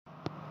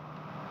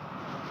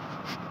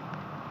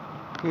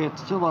Okay,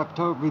 it's still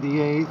October the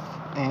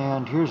 8th,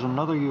 and here's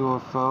another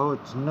UFO.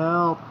 It's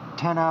now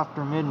 10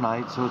 after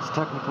midnight, so it's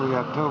technically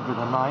October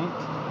the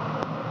 9th.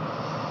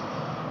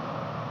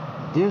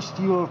 This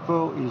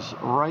UFO is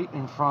right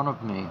in front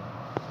of me.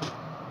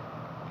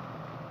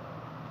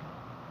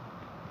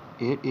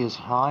 It is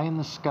high in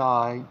the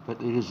sky,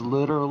 but it is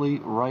literally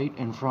right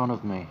in front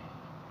of me.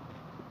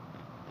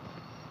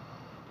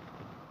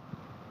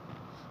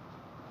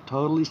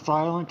 Totally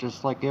silent,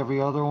 just like every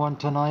other one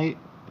tonight.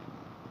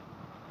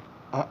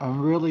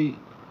 I'm really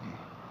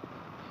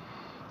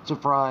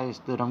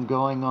surprised that I'm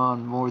going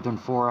on more than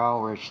 4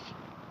 hours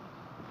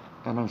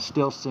and I'm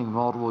still seeing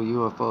multiple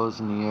UFOs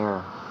in the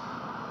air.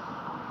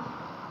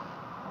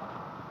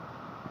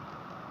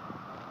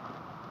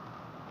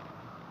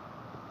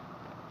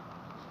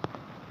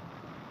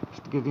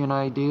 Just to give you an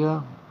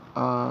idea,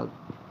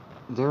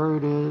 there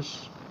it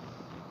is.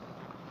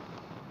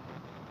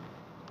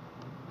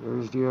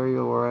 There's the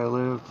area where I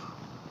live.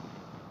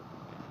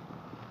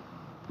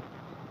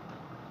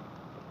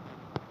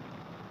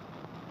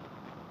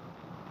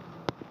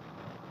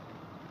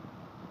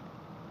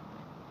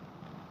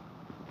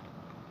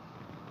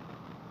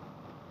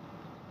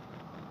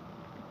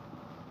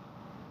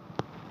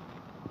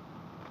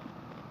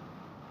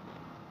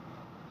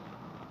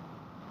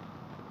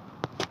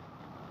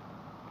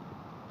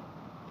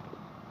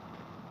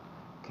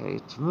 Okay,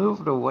 it's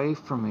moved away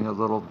from me a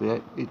little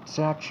bit. It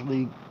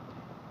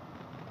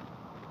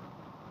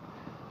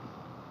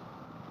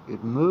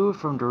moved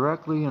from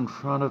directly in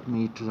front of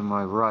me to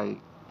my right,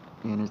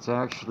 and it's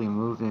actually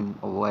moving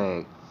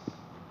away.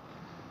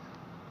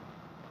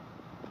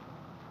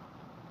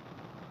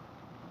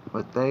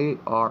 But they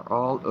are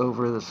all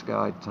over the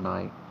sky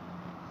tonight.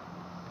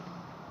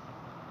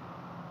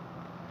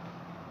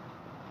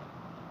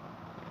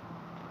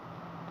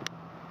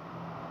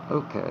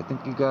 Okay, I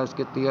think you guys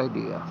get the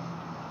idea.